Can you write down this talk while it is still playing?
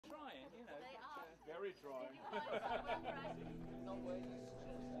Very trying.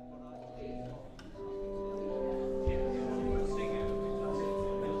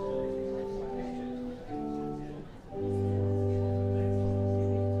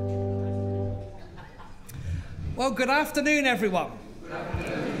 Well, good afternoon, everyone. Good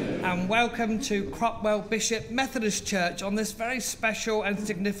afternoon. And welcome to Cropwell Bishop Methodist Church on this very special and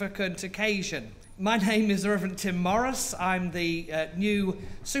significant occasion. My name is Reverend Tim Morris. I'm the new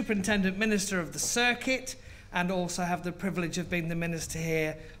Superintendent Minister of the Circuit and also have the privilege of being the minister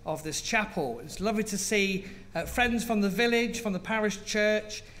here of this chapel. It's lovely to see friends from the village, from the parish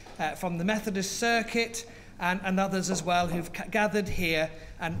church, from the Methodist Circuit, and others as well who've gathered here,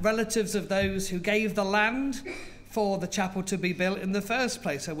 and relatives of those who gave the land for the chapel to be built in the first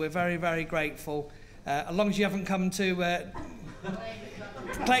place. So we're very, very grateful. As long as you haven't come to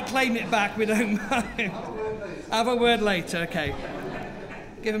claim it back, we don't mind. Have a word later, okay.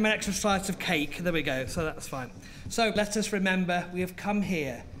 Give him an extra slice of cake. There we go, so that's fine. So let us remember we have come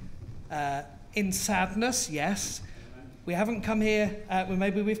here in sadness, yes. We haven't come here,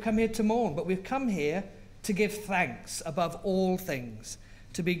 maybe we've come here to mourn, but we've come here to give thanks above all things,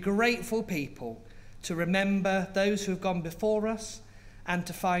 to be grateful people, to remember those who have gone before us, and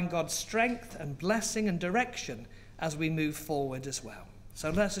to find God's strength and blessing and direction as we move forward as well. So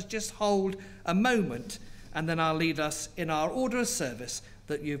let us just hold a moment, and then I'll lead us in our order of service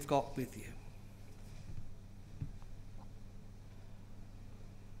that you've got with you.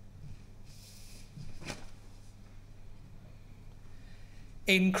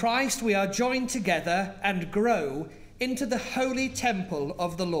 In Christ we are joined together and grow into the holy temple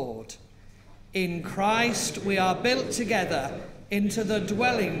of the Lord. In Christ we are built together into the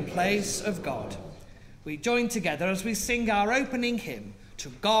dwelling place of God. We join together as we sing our opening hymn, "To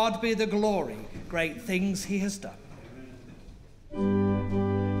God be the glory, great things he has done."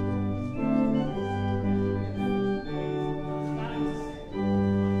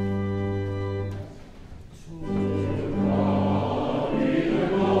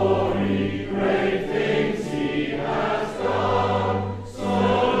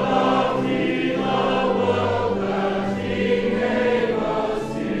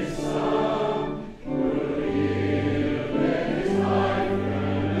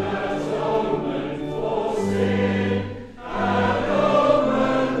 Hello.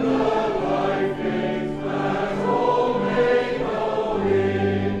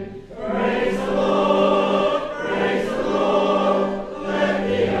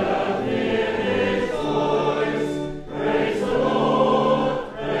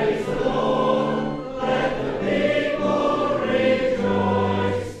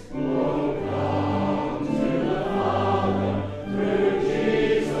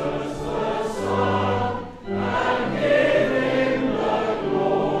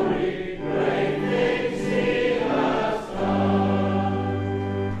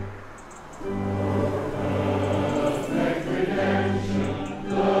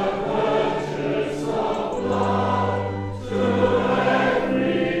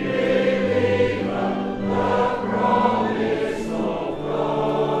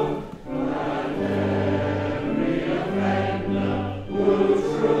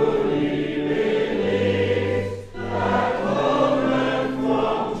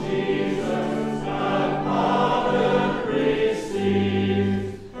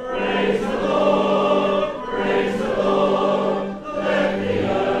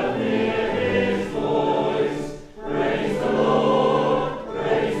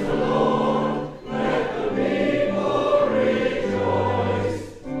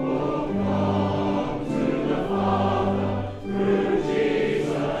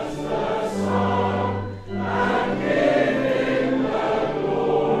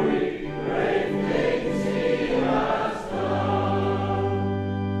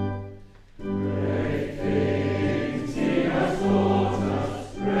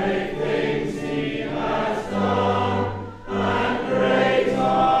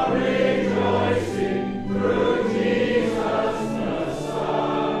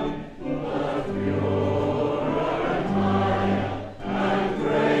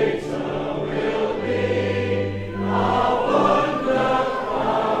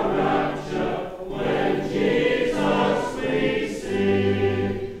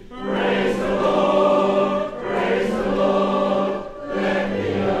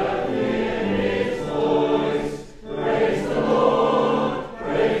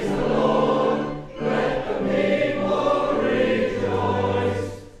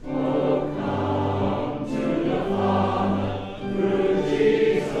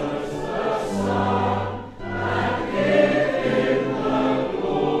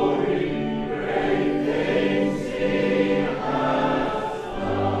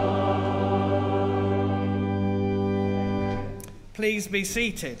 Please be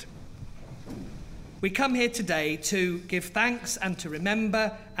seated. We come here today to give thanks and to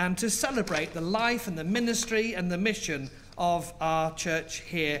remember and to celebrate the life and the ministry and the mission of our church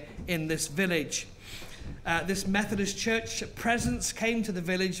here in this village. This Methodist church presence came to the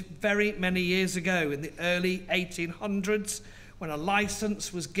village very many years ago in the early 1800s when a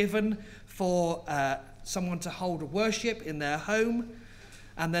license was given for someone to hold a worship in their home,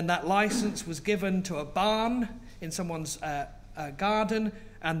 and then that license was given to a barn in someone's garden,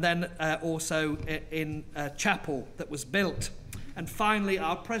 and then also in a chapel that was built. And finally,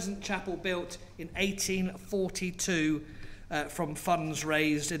 our present chapel built in 1842 from funds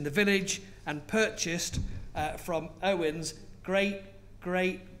raised in the village and purchased from Owen's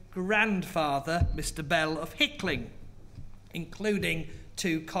great-great-grandfather, Mr. Bell of Hickling, including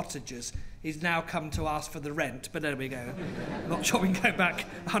 2 cottages. He's now come to ask for the rent, but there we go. I'm not sure we can go back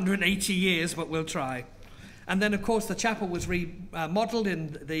 180 years, but we'll try. And then, of course, the chapel was remodelled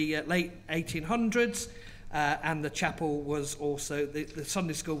in the late 1800s, and the chapel was also, the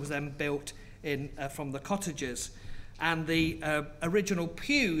Sunday school was then built in from the cottages. And the original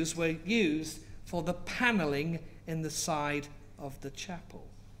pews were used for the panelling in the side of the chapel.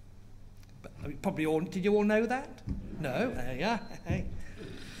 But probably all, did you all know that? No? There you are. Hey.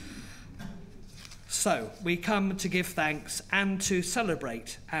 So, we come to give thanks and to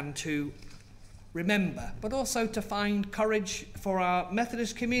celebrate and to remember, but also to find courage for our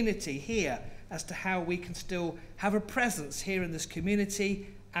Methodist community here as to how we can still have a presence here in this community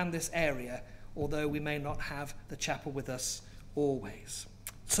and this area, although we may not have the chapel with us always.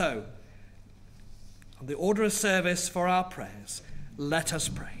 So, on the order of service for our prayers, let us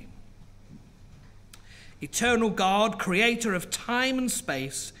pray. Eternal God, creator of time and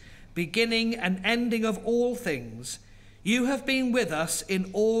space, beginning and ending of all things, you have been with us in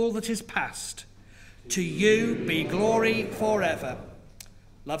all that is past. To you be glory forever.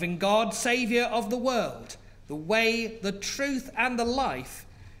 Loving God, Saviour of the world, the way, the truth and the life,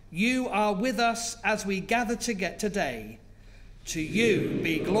 you are with us as we gather today. To you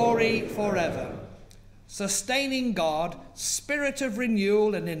be glory forever. Sustaining God, Spirit of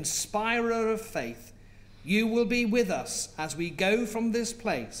renewal and inspirer of faith, you will be with us as we go from this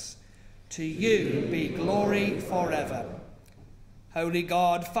place. To you be glory forever. Holy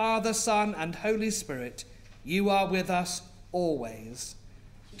God, Father, Son, and Holy Spirit, you are with us always.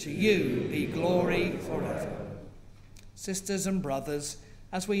 To you be glory forever. Sisters and brothers,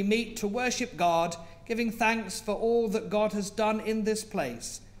 as we meet to worship God, giving thanks for all that God has done in this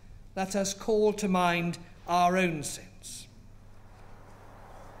place, let us call to mind our own sins.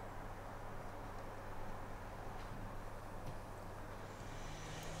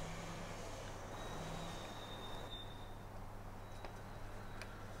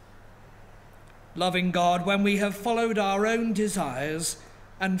 Loving God, when we have followed our own desires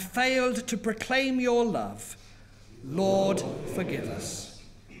and failed to proclaim your love, Lord, forgive us.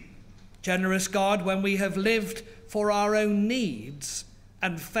 Generous God, when we have lived for our own needs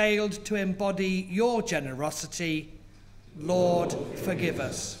and failed to embody your generosity, Lord, forgive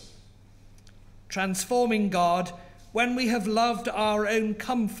us. Transforming God, when we have loved our own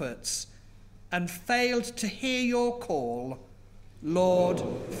comforts and failed to hear your call, Lord,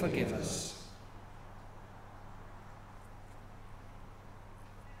 forgive us.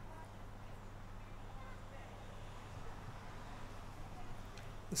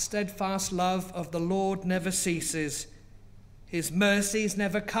 The steadfast love of the Lord never ceases. His mercies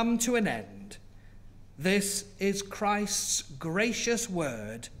never come to an end. This is Christ's gracious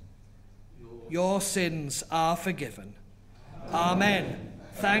word. Your sins are forgiven. Amen.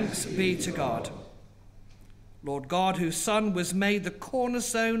 Thanks be to God. Lord God, whose Son was made the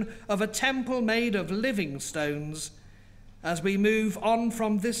cornerstone of a temple made of living stones, as we move on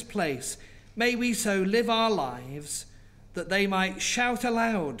from this place, may we so live our lives that they might shout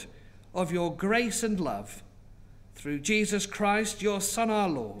aloud of your grace and love, through Jesus Christ, your Son, our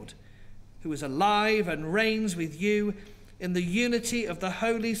Lord, who is alive and reigns with you in the unity of the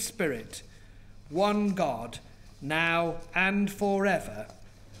Holy Spirit, one God, now and forever.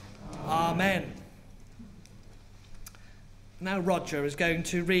 Amen. Now Roger is going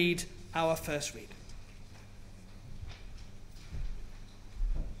to read our first reading.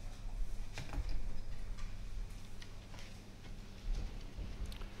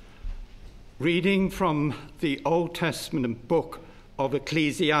 Reading from the Old Testament book of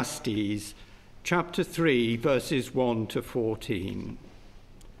Ecclesiastes, chapter 3, verses 1 to 14.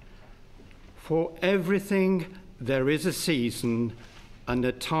 For everything there is a season and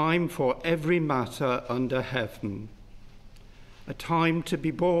a time for every matter under heaven, a time to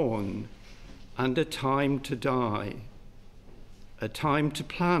be born and a time to die, a time to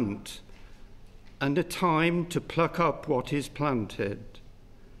plant, and a time to pluck up what is planted,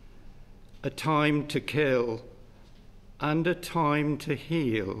 a time to kill, and a time to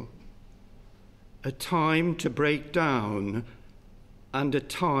heal, a time to break down, and a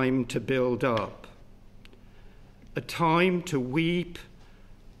time to build up, a time to weep,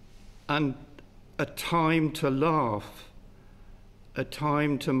 and a time to laugh, a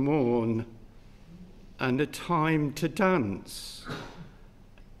time to mourn, and a time to dance,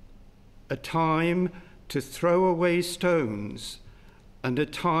 a time to throw away stones, and a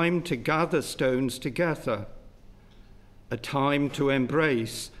time to gather stones together, a time to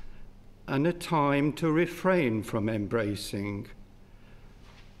embrace, and a time to refrain from embracing,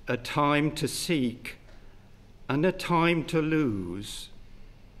 a time to seek, and a time to lose,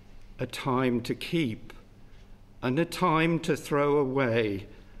 a time to keep, and a time to throw away,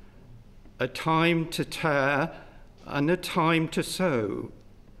 a time to tear, and a time to sow,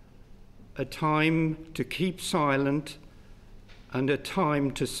 a time to keep silent, and a time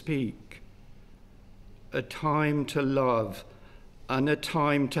to speak, a time to love, and a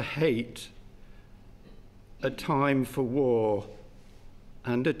time to hate, a time for war,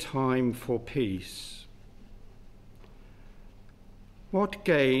 and a time for peace. What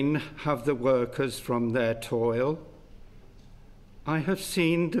gain have the workers from their toil? I have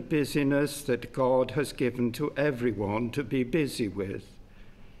seen the busyness that God has given to everyone to be busy with.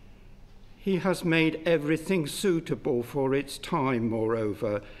 He has made everything suitable for its time,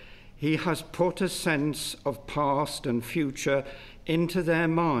 moreover. He has put a sense of past and future into their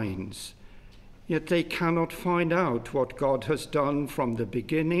minds, yet they cannot find out what God has done from the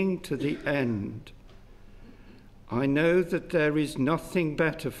beginning to the end. I know that there is nothing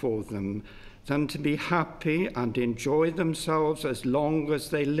better for them than to be happy and enjoy themselves as long as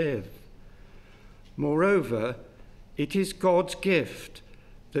they live. Moreover, it is God's gift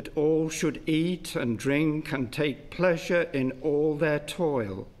that all should eat and drink and take pleasure in all their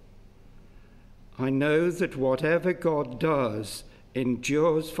toil. I know that whatever God does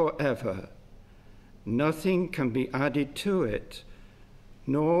endures forever. Nothing can be added to it,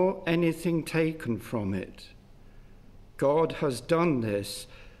 nor anything taken from it. God has done this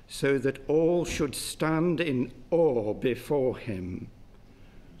so that all should stand in awe before him.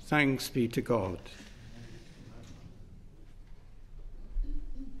 Thanks be to God.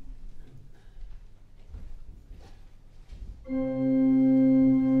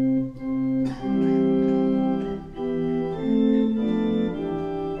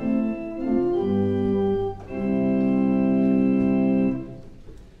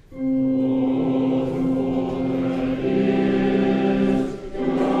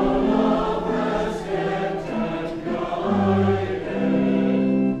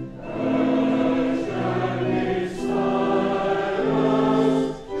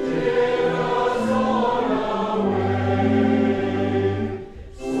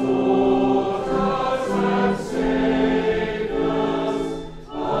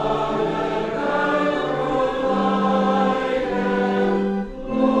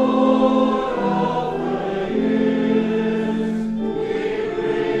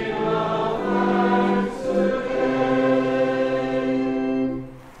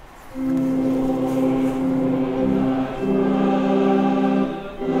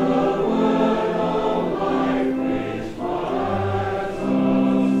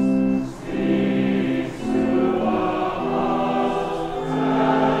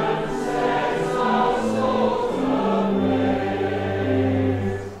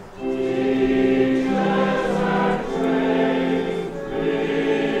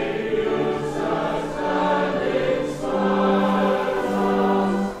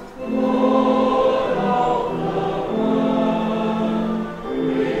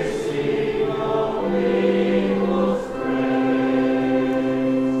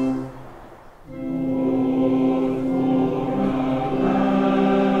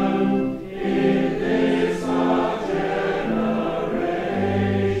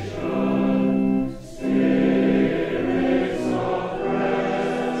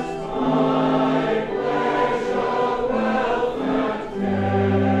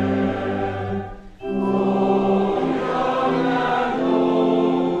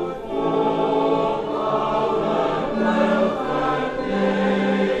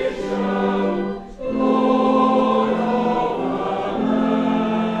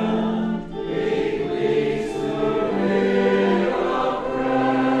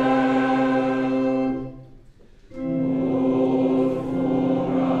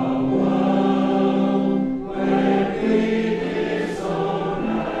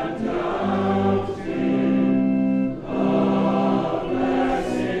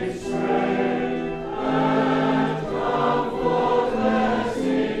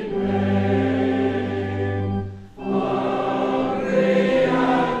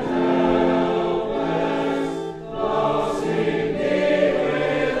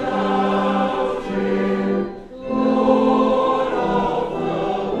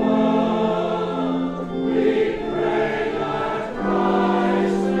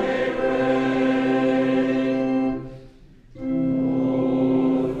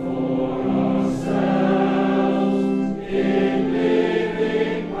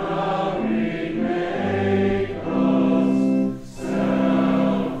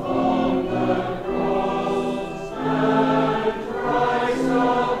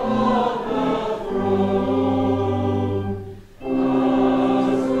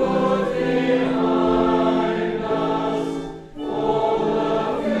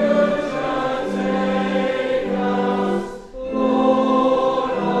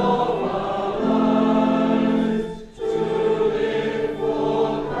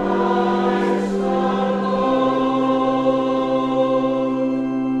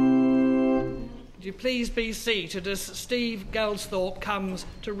 be seated as Steve Gelsthorpe comes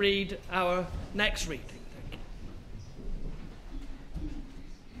to read our next reading.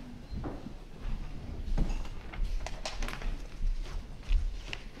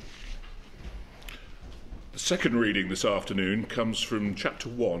 The second reading this afternoon comes from chapter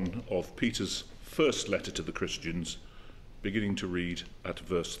 1 of Peter's first letter to the Christians, beginning to read at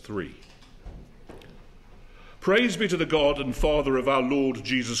verse 3. Praise be to the God and Father of our Lord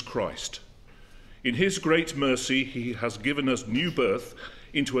Jesus Christ. In his great mercy he has given us new birth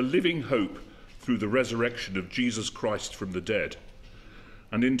into a living hope through the resurrection of Jesus Christ from the dead,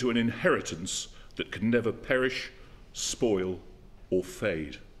 and into an inheritance that can never perish, spoil, or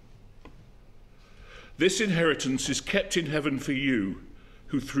fade. This inheritance is kept in heaven for you,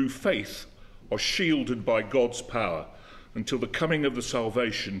 who through faith are shielded by God's power until the coming of the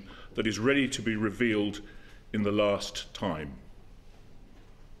salvation that is ready to be revealed in the last time.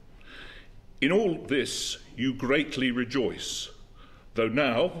 In all this you greatly rejoice, though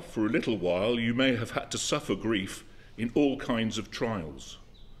now, for a little while, you may have had to suffer grief in all kinds of trials.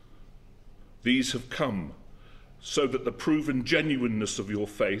 These have come so that the proven genuineness of your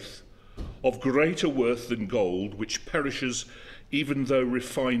faith, of greater worth than gold, which perishes even though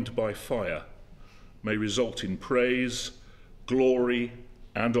refined by fire, may result in praise, glory,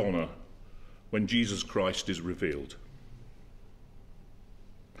 and honour when Jesus Christ is revealed.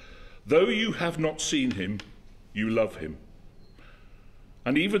 Though you have not seen him, you love him.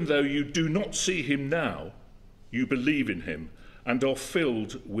 And even though you do not see him now, you believe in him and are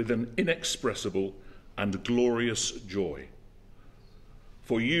filled with an inexpressible and glorious joy.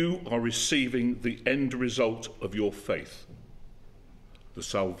 For you are receiving the end result of your faith, the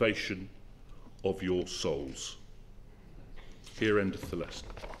salvation of your souls. Here endeth the lesson.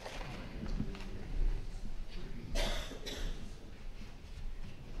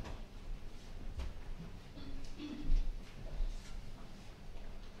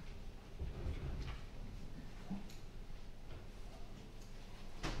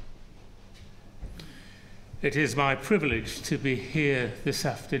 It is my privilege to be here this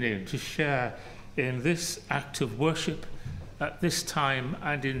afternoon to share in this act of worship at this time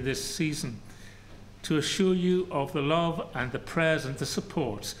and in this season, to assure you of the love and the prayers and the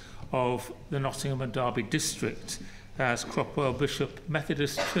support of the Nottingham and Derby district as Cropwell Bishop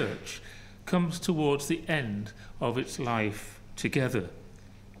Methodist Church comes towards the end of its life together.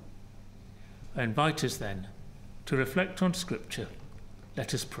 I invite us then to reflect on Scripture.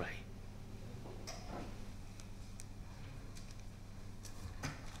 Let us pray.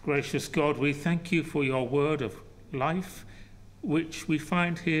 Gracious God, we thank you for your word of life, which we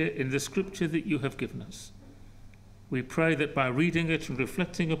find here in the Scripture that you have given us. We pray that by reading it and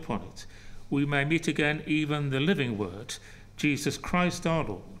reflecting upon it, we may meet again even the living word, Jesus Christ our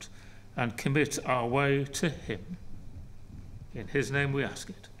Lord, and commit our way to him. In his name we ask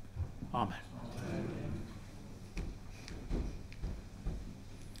it. Amen. Amen.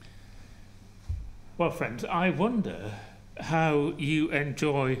 Well, friends, I wonder how you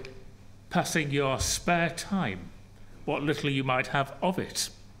enjoy passing your spare time, what little you might have of it.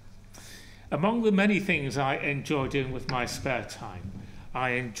 Among the many things I enjoy doing with my spare time,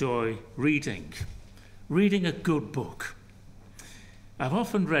 I enjoy reading a good book. I've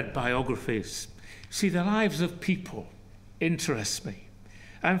often read biographies. See, the lives of people interest me.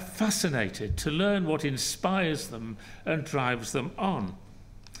 I'm fascinated to learn what inspires them and drives them on.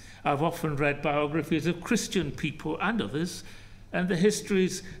 I've often read biographies of Christian people and others, and the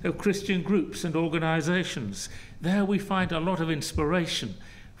histories of Christian groups and organisations. There we find a lot of inspiration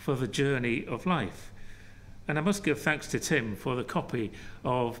for the journey of life. And I must give thanks to Tim for the copy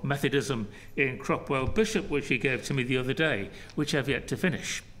of Methodism in Cropwell Bishop, which he gave to me the other day, which I've yet to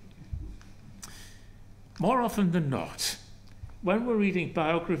finish. More often than not, when we're reading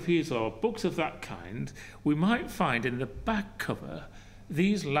biographies or books of that kind, we might find in the back cover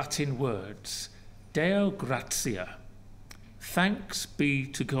these Latin words, Deo gratia, thanks be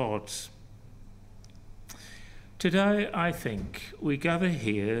to God. Today, I think, we gather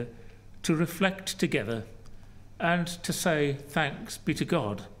here to reflect together and to say thanks be to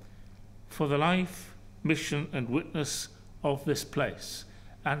God for the life, mission and witness of this place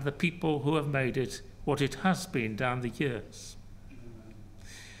and the people who have made it what it has been down the years.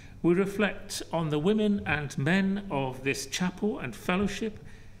 We reflect on the women and men of this chapel and fellowship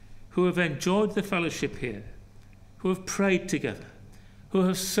who have enjoyed the fellowship here, who have prayed together, who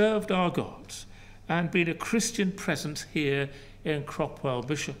have served our God and been a Christian presence here in Cropwell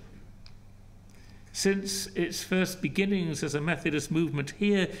Bishop. Since its first beginnings as a Methodist movement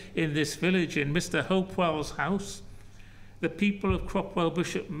here in this village in Mr. Hopewell's house, the people of Cropwell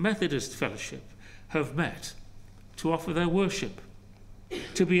Bishop Methodist Fellowship have met to offer their worship,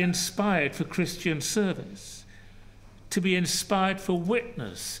 to be inspired for Christian service, to be inspired for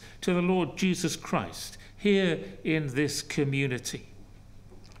witness to the Lord Jesus Christ here in this community.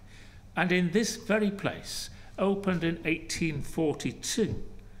 And in this very place, opened in 1842,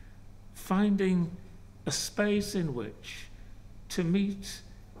 finding a space in which to meet,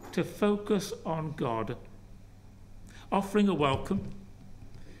 to focus on God, offering a welcome,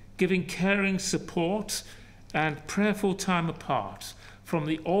 giving caring support and prayerful time apart from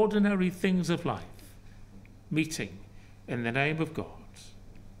the ordinary things of life, meeting in the name of God.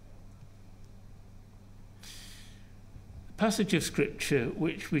 The passage of Scripture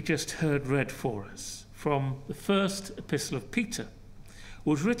which we just heard read for us from the first epistle of Peter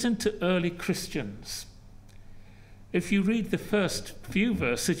was written to early Christians. If you read the first few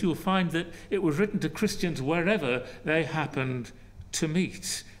verses, you'll find that it was written to Christians wherever they happened to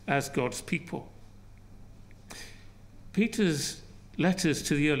meet as God's people. Peter's letters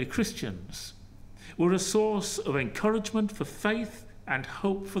to the early Christians were a source of encouragement for faith and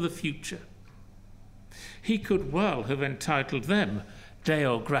hope for the future. He could well have entitled them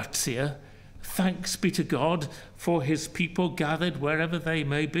Deo Gratia, thanks be to God for his people gathered wherever they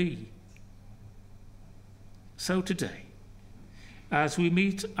may be. So today, as we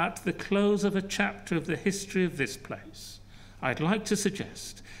meet at the close of a chapter of the history of this place, I'd like to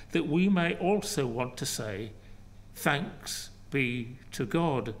suggest that we may also want to say, thanks be to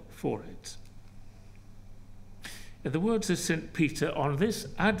God for it. In the words of St. Peter, on this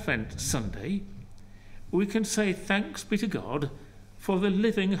Advent Sunday, we can say thanks be to God for the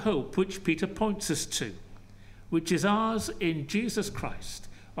living hope which Peter points us to, which is ours in Jesus Christ,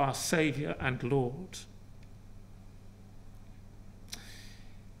 our Saviour and Lord.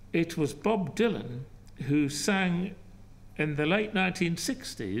 It was Bob Dylan who sang in the late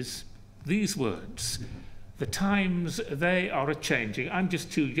 1960s these words, "The times they are a-changing." I'm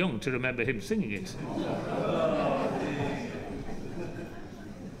just too young to remember him singing it.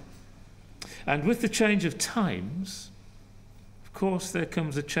 And with the change of times, of course, there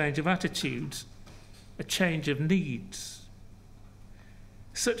comes a change of attitudes, a change of needs.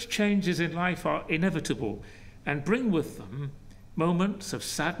 Such changes in life are inevitable and bring with them moments of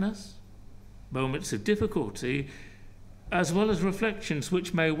sadness, moments of difficulty, as well as reflections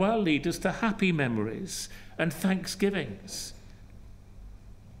which may well lead us to happy memories and thanksgivings.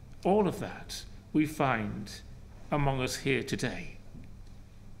 All of that we find among us here today.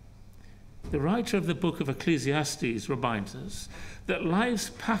 The writer of the book of Ecclesiastes reminds us that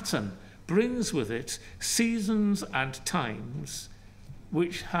life's pattern brings with it seasons and times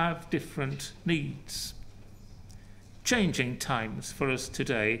which have different needs. Changing times for us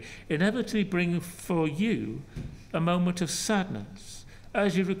today inevitably bring for you a moment of sadness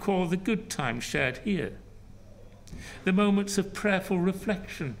as you recall the good times shared here, the moments of prayerful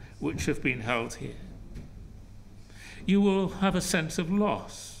reflection which have been held here. You will have a sense of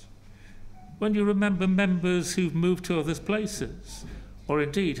loss when you remember members who've moved to other places, or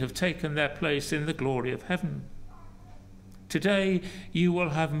indeed have taken their place in the glory of heaven. Today you will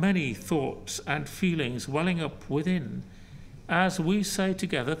have many thoughts and feelings welling up within as we say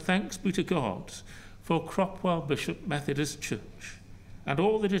together, thanks be to God for Cropwell Bishop Methodist Church and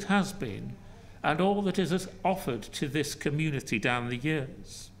all that it has been and all that it has offered to this community down the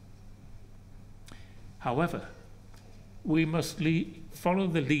years. However, we must follow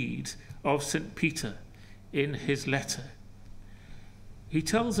the lead of St. Peter in his letter. He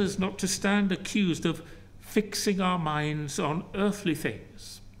tells us not to stand accused of fixing our minds on earthly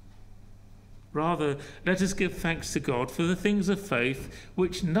things. Rather, let us give thanks to God for the things of faith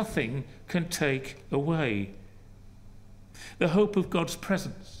which nothing can take away. The hope of God's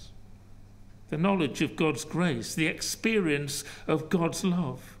presence, the knowledge of God's grace, the experience of God's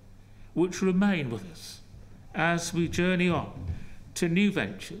love, which remain with us as we journey on to new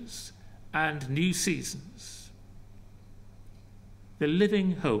ventures and new seasons. The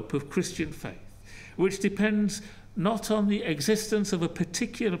living hope of Christian faith, which depends not on the existence of a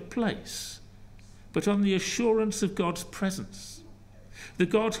particular place, but on the assurance of God's presence, the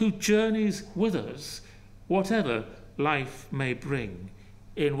God who journeys with us, whatever life may bring,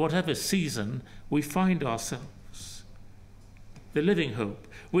 in whatever season we find ourselves. The living hope,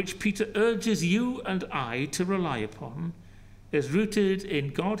 which Peter urges you and I to rely upon, is rooted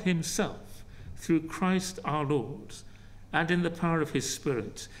in God himself through Christ our Lord and in the power of his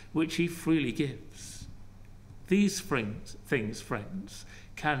Spirit, which he freely gives. These things, friends,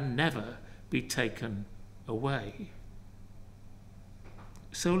 can never be taken away.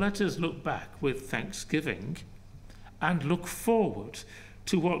 So let us look back with thanksgiving and look forward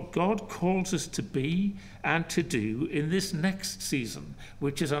to what God calls us to be and to do in this next season,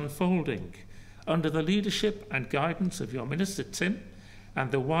 which is unfolding under the leadership and guidance of your minister Tim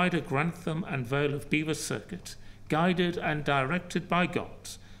and the wider Grantham and Vale of Belvoir circuit, guided and directed by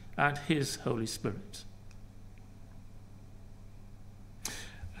God and his Holy Spirit.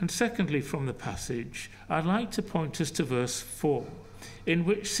 And secondly, from the passage, I'd like to point us to verse 4, in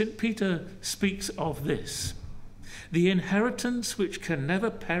which St. Peter speaks of this: the inheritance which can never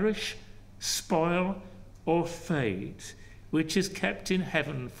perish, spoil, or fade, which is kept in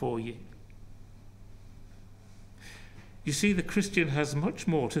heaven for you. You see, the Christian has much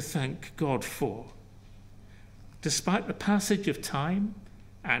more to thank God for. Despite the passage of time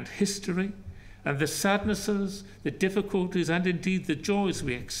and history and the sadnesses, the difficulties, and indeed the joys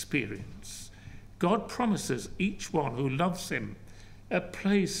we experience, God promises each one who loves him a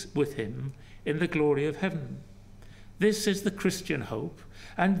place with him in the glory of heaven. This is the Christian hope,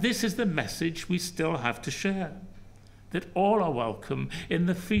 and this is the message we still have to share, that all are welcome in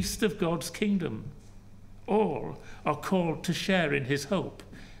the feast of God's kingdom. All are called to share in his hope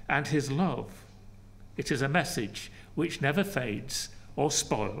and his love. It is a message which never fades or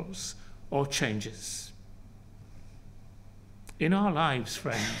spoils or changes. In our lives,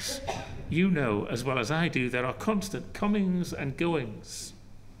 friends, you know as well as I do, there are constant comings and goings.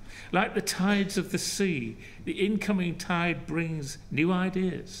 Like the tides of the sea, the incoming tide brings new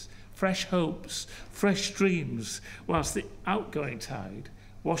ideas, fresh hopes, fresh dreams, whilst the outgoing tide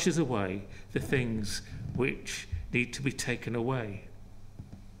washes away the things which need to be taken away.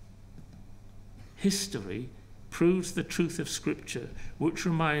 History proves the truth of Scripture, which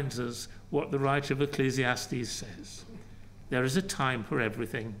reminds us what the writer of Ecclesiastes says. There is a time for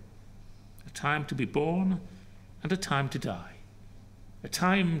everything, a time to be born and a time to die, a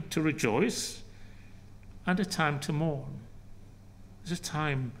time to rejoice and a time to mourn. There's a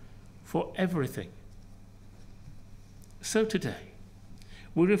time for everything. So today,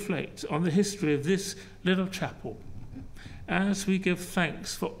 we reflect on the history of this little chapel as we give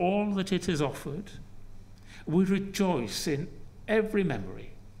thanks for all that it has offered. We rejoice in every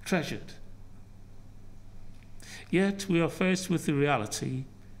memory treasured. Yet we are faced with the reality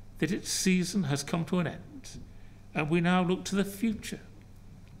that its season has come to an end, and we now look to the future,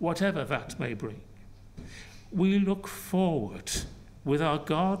 whatever that may bring. We look forward with our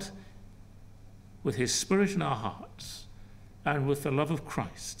God, with his Spirit in our hearts, and with the love of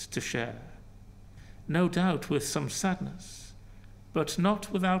Christ to share. No doubt with some sadness, but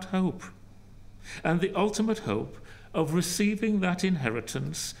not without hope. And the ultimate hope of receiving that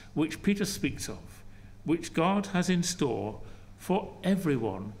inheritance which Peter speaks of, which God has in store for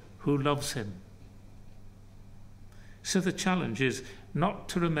everyone who loves him. So the challenge is not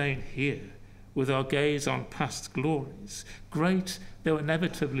to remain here with our gaze on past glories, great though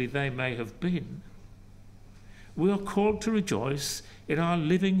inevitably they may have been. We are called to rejoice in our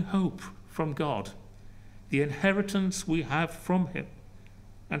living hope from God, the inheritance we have from him,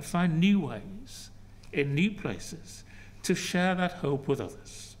 and find new ways, in new places, to share that hope with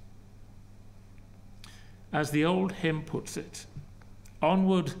others. As the old hymn puts it,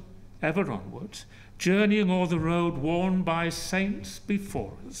 onward, ever onward, journeying o'er the road worn by saints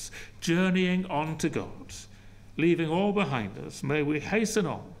before us, journeying on to God, leaving all behind us, may we hasten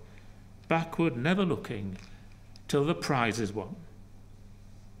on, backward never looking, till the prize is won.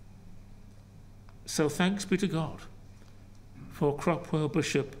 So thanks be to God for Cropwell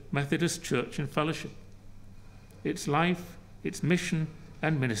Bishop Methodist Church and Fellowship, its life, its mission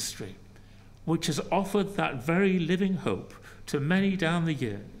and ministry, which has offered that very living hope to many down the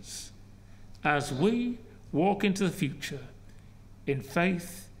years, as we walk into the future in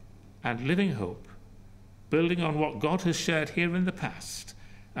faith and living hope, building on what God has shared here in the past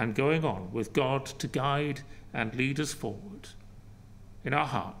and going on with God to guide and lead us forward. In our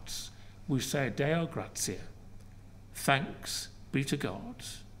hearts, we say Deo Gratia, thanks be to God.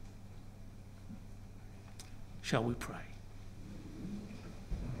 Shall we pray?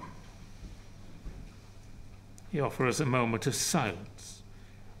 He offers us a moment of silence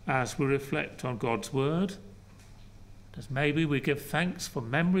as we reflect on God's word, as maybe we give thanks for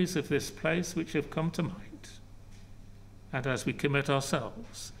memories of this place which have come to mind, and as we commit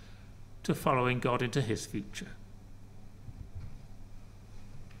ourselves to following God into his future.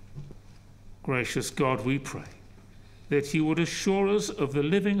 Gracious God, we pray that you would assure us of the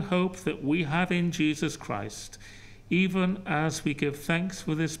living hope that we have in Jesus Christ, even as we give thanks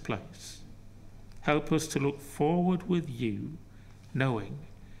for this place. Help us to look forward with you, knowing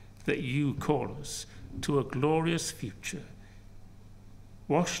that you call us to a glorious future,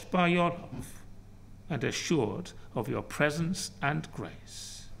 washed by your love and assured of your presence and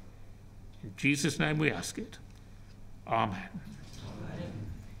grace. In Jesus' name we ask it. Amen.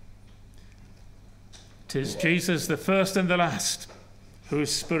 'Tis Jesus, the first and the last,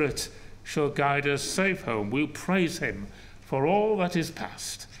 whose Spirit shall guide us safe home. We'll praise him for all that is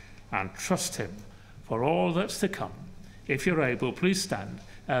past and trust him for all that's to come. If you're able, please stand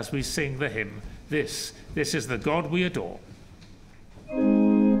as we sing the hymn, This is the God we adore.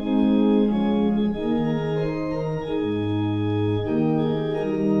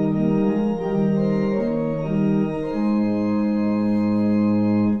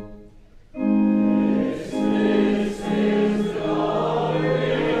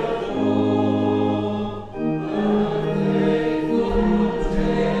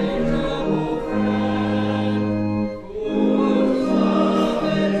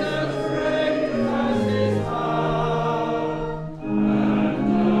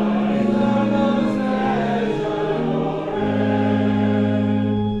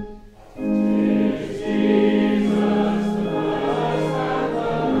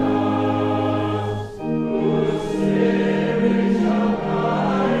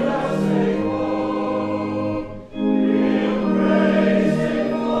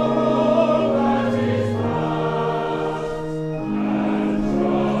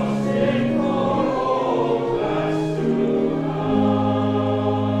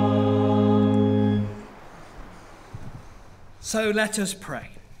 So let us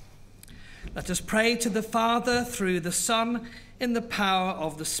pray. Let us pray to the Father through the Son in the power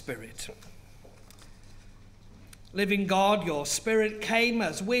of the Spirit. Living God, your Spirit came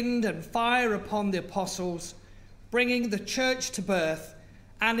as wind and fire upon the apostles, bringing the church to birth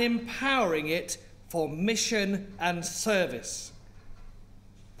and empowering it for mission and service.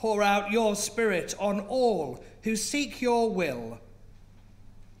 Pour out your Spirit on all who seek your will,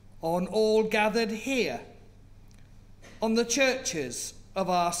 on all gathered here, on the churches of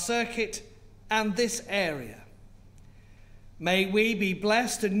our circuit and this area. May we be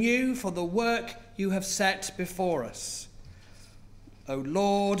blessed anew for the work you have set before us. O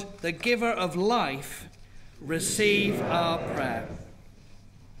Lord, the giver of life, receive our prayer.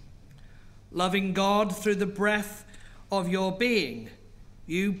 Loving God, through the breath of your being,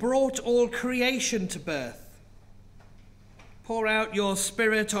 you brought all creation to birth. Pour out your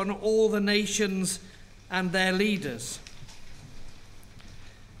Spirit on all the nations and their leaders.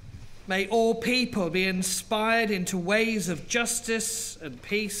 May all people be inspired into ways of justice and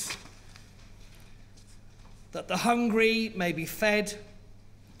peace, that the hungry may be fed,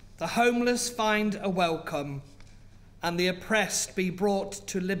 the homeless find a welcome, and the oppressed be brought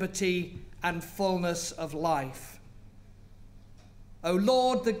to liberty and fullness of life. O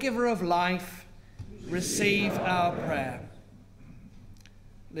Lord, the giver of life, receive our prayer.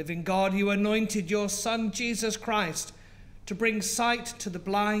 Living God, you anointed your Son, Jesus Christ, to bring sight to the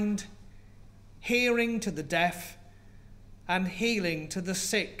blind, hearing to the deaf, and healing to the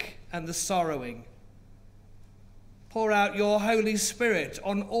sick and the sorrowing. Pour out your Holy Spirit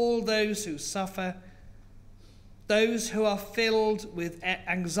on all those who suffer, those who are filled with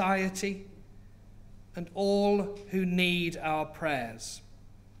anxiety, and all who need our prayers.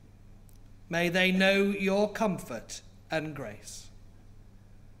 May they know your comfort and grace.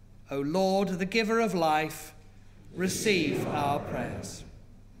 O Lord, the giver of life, receive our prayers.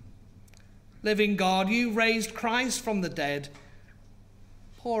 Living God, you raised Christ from the dead.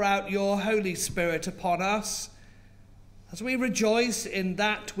 Pour out your Holy Spirit upon us as we rejoice in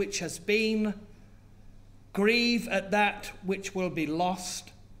that which has been, grieve at that which will be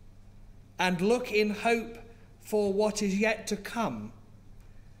lost, and look in hope for what is yet to come.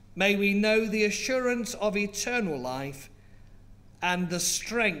 May we know the assurance of eternal life and the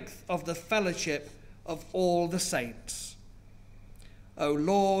strength of the fellowship of all the saints. O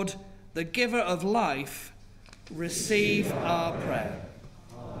Lord, the giver of life, receive our prayer.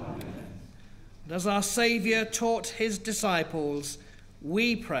 And as our Saviour taught his disciples,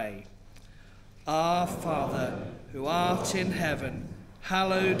 we pray, Our Father, who art in heaven,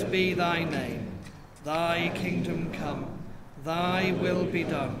 hallowed be thy name. Thy kingdom come, thy will be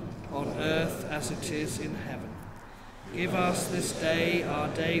done, on earth as it is in heaven. Give us this day our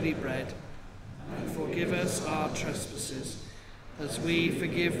daily bread, and forgive us our trespasses, as we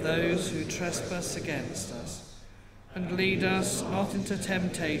forgive those who trespass against us. And lead us not into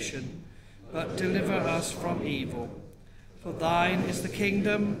temptation, but deliver us from evil. For thine is the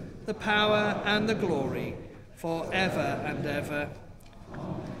kingdom, the power, and the glory, for ever and ever.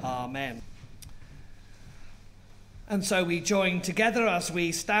 Amen. And so we join together as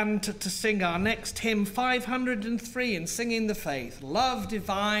we stand to sing our next hymn, 503, in Singing the Faith. Love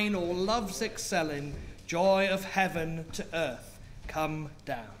divine, all loves excelling, joy of heaven to earth come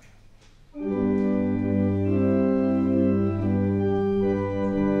down.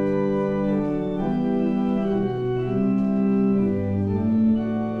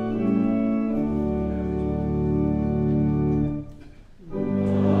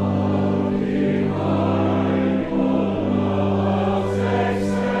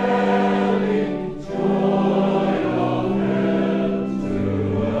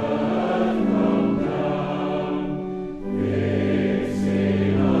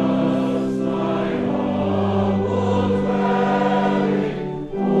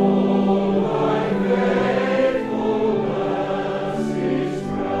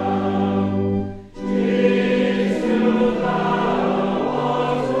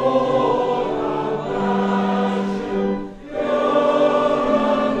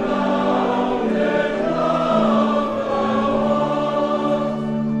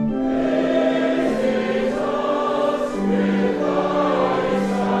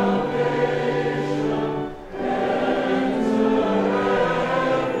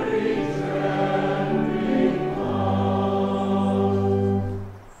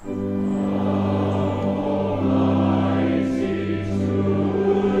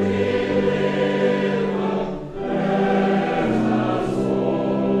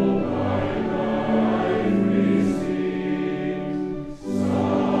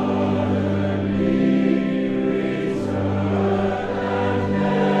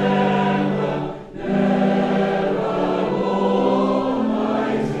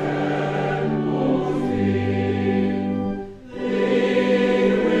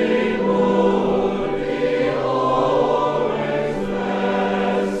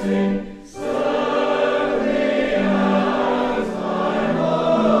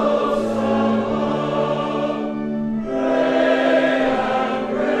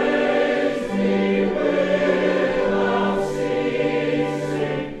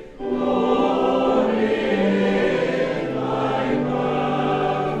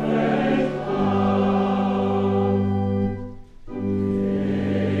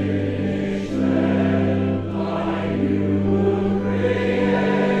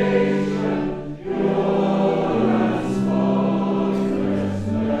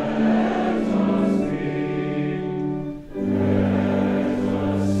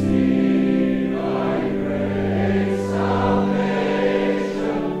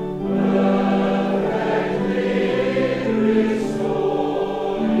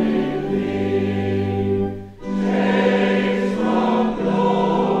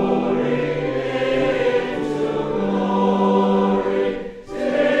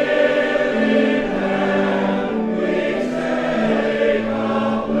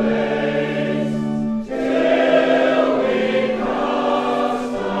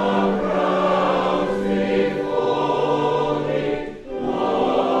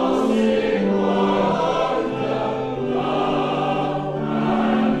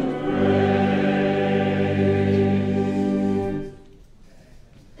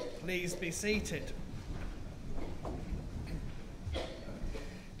 Seated.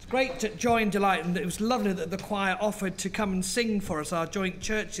 It's great joy and delight, and it was lovely that the choir offered to come and sing for us, our joint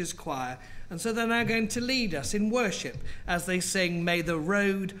churches choir, and so they're now going to lead us in worship as they sing, "May the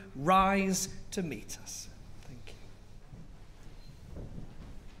road rise to meet us." Thank you.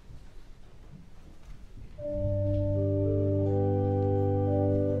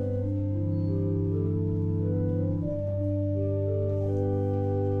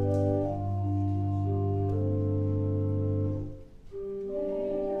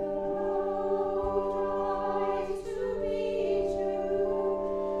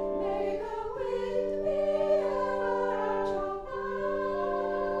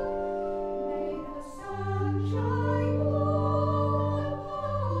 Sun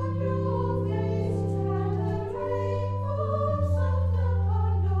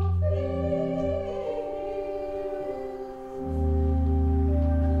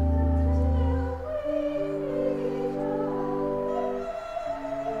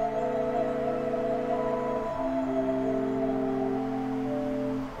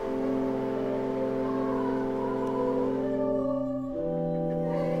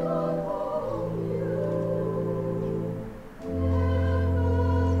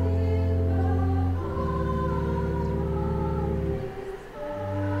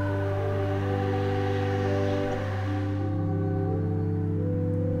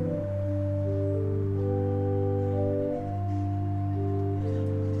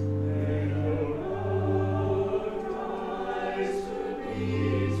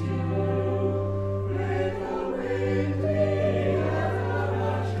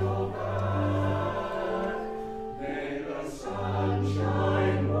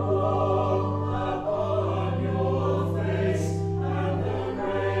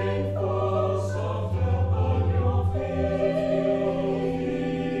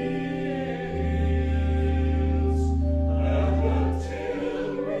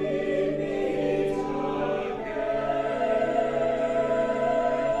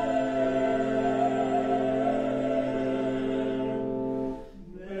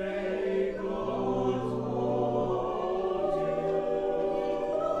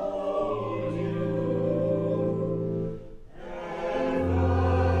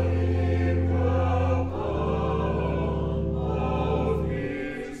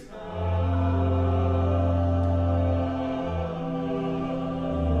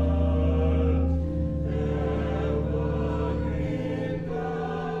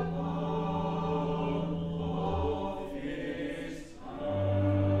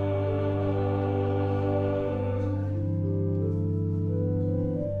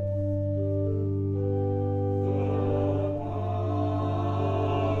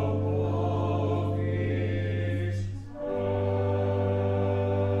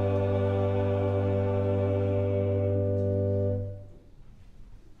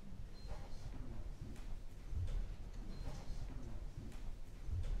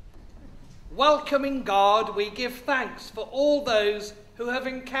welcoming God, we give thanks for all those who have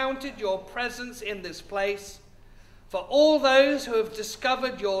encountered your presence in this place, for all those who have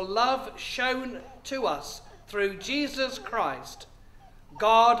discovered your love shown to us through Jesus Christ.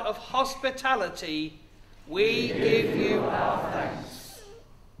 God of hospitality, we give you our thanks.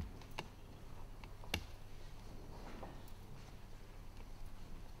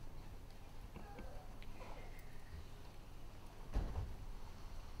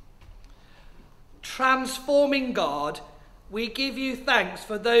 Transforming God, we give you thanks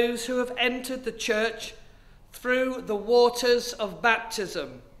for those who have entered the church through the waters of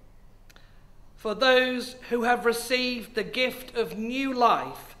baptism, for those who have received the gift of new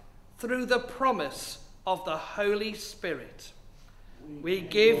life through the promise of the Holy Spirit. We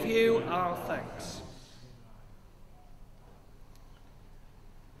give you our thanks.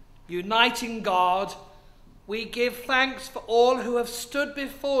 Uniting God, we give thanks for all who have stood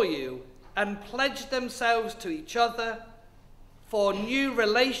before you and pledged themselves to each other, for new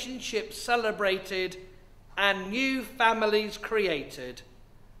relationships celebrated and new families created.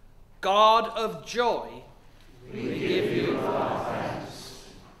 God of joy, we give you our thanks.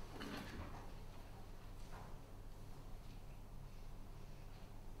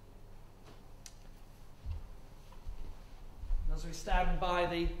 As we stand by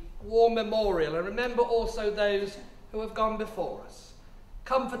the war memorial, and remember also those who have gone before us,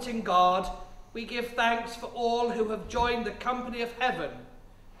 comforting God, we give thanks for all who have joined the company of heaven,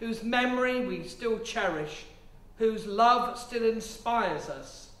 whose memory we still cherish, whose love still inspires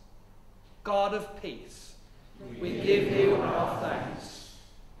us. God of peace, we give you our thanks.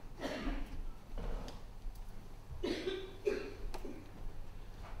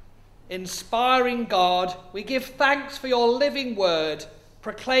 Inspiring God, we give thanks for your living word,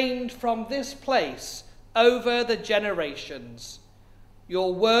 proclaimed from this place over the generations.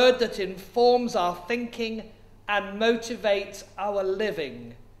 Your word that informs our thinking and motivates our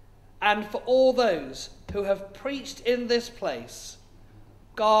living. And for all those who have preached in this place,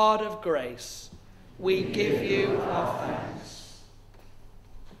 God of grace, we give you our thanks.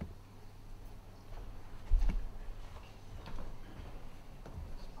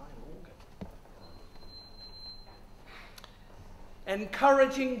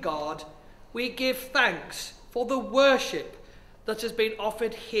 Encouraging God, we give thanks for the worship that has been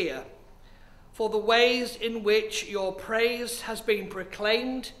offered here, for the ways in which your praise has been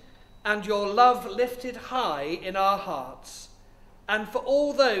proclaimed and your love lifted high in our hearts, and for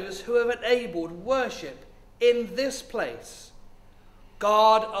all those who have enabled worship in this place.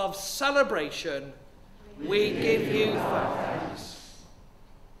 God of celebration, we give you thanks.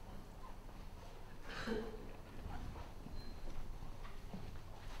 And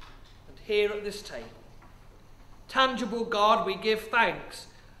here at this table, tangible God, we give thanks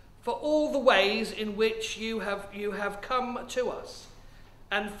for all the ways in which you have come to us,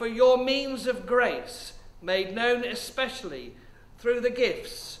 and for your means of grace made known especially through the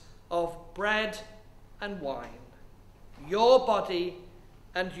gifts of bread and wine, your body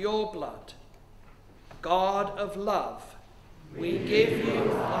and your blood. God of love, we give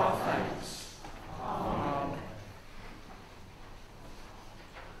you our thanks. Amen.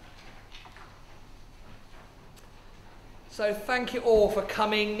 So thank you all for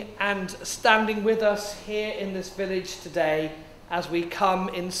coming and standing with us here in this village today as we come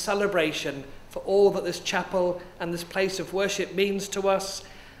in celebration for all that this chapel and this place of worship means to us,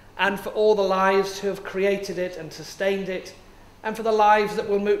 and for all the lives who have created it and sustained it, and for the lives that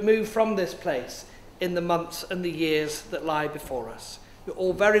will move from this place in the months and the years that lie before us. You're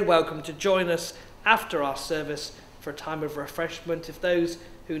all very welcome to join us after our service for a time of refreshment. If those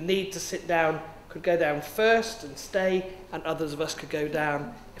who need to sit down could go down first and stay, and others of us could go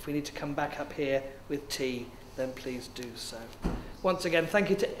down. If we need to come back up here with tea, then please do so. Once again, thank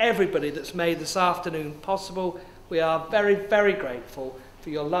you to everybody that's made this afternoon possible. We are very, very grateful for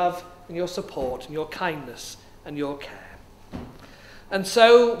your love and your support and your kindness and your care. And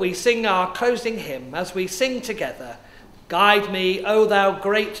so we sing our closing hymn as we sing together, "Guide me, O thou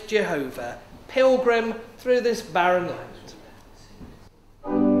great Jehovah, pilgrim through this barren land."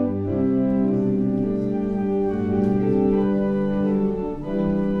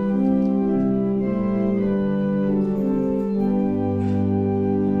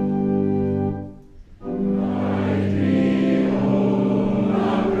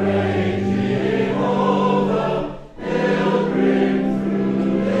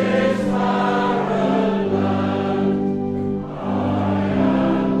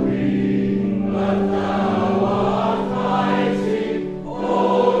 Thou art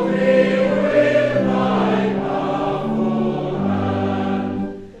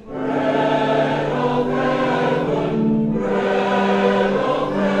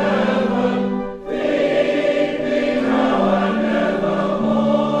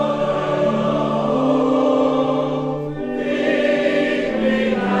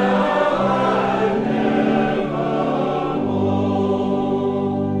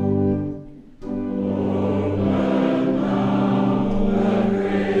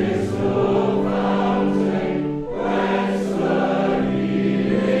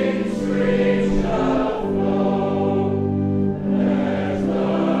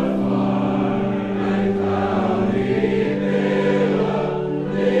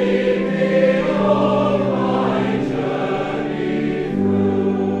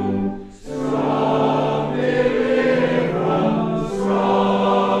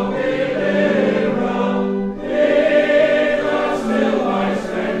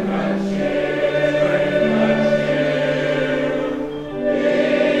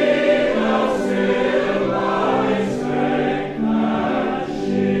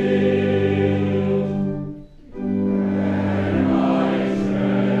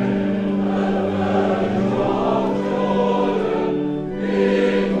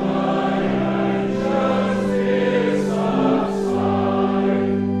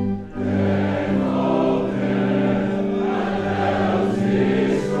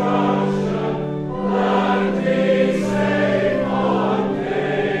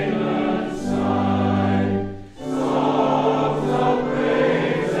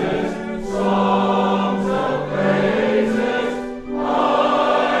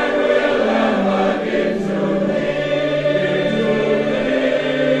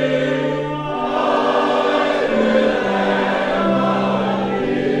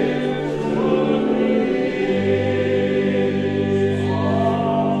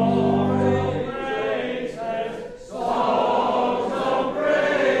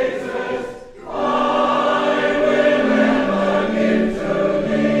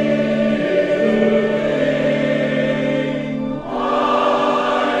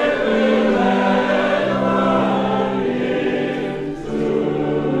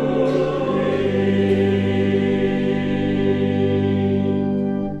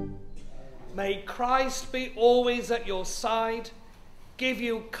May Christ be always at your side, give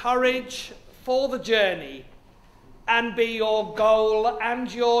you courage for the journey, and be your goal and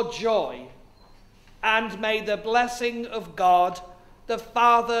your joy. And may the blessing of God, the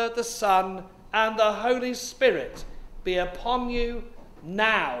Father, the Son, and the Holy Spirit be upon you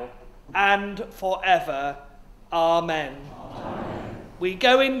now and forever. Amen. Amen. We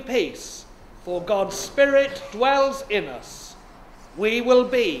go in peace, for God's Spirit dwells in us. We will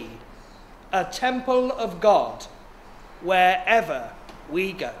be a temple of God wherever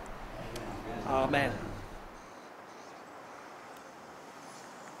we go. Amen.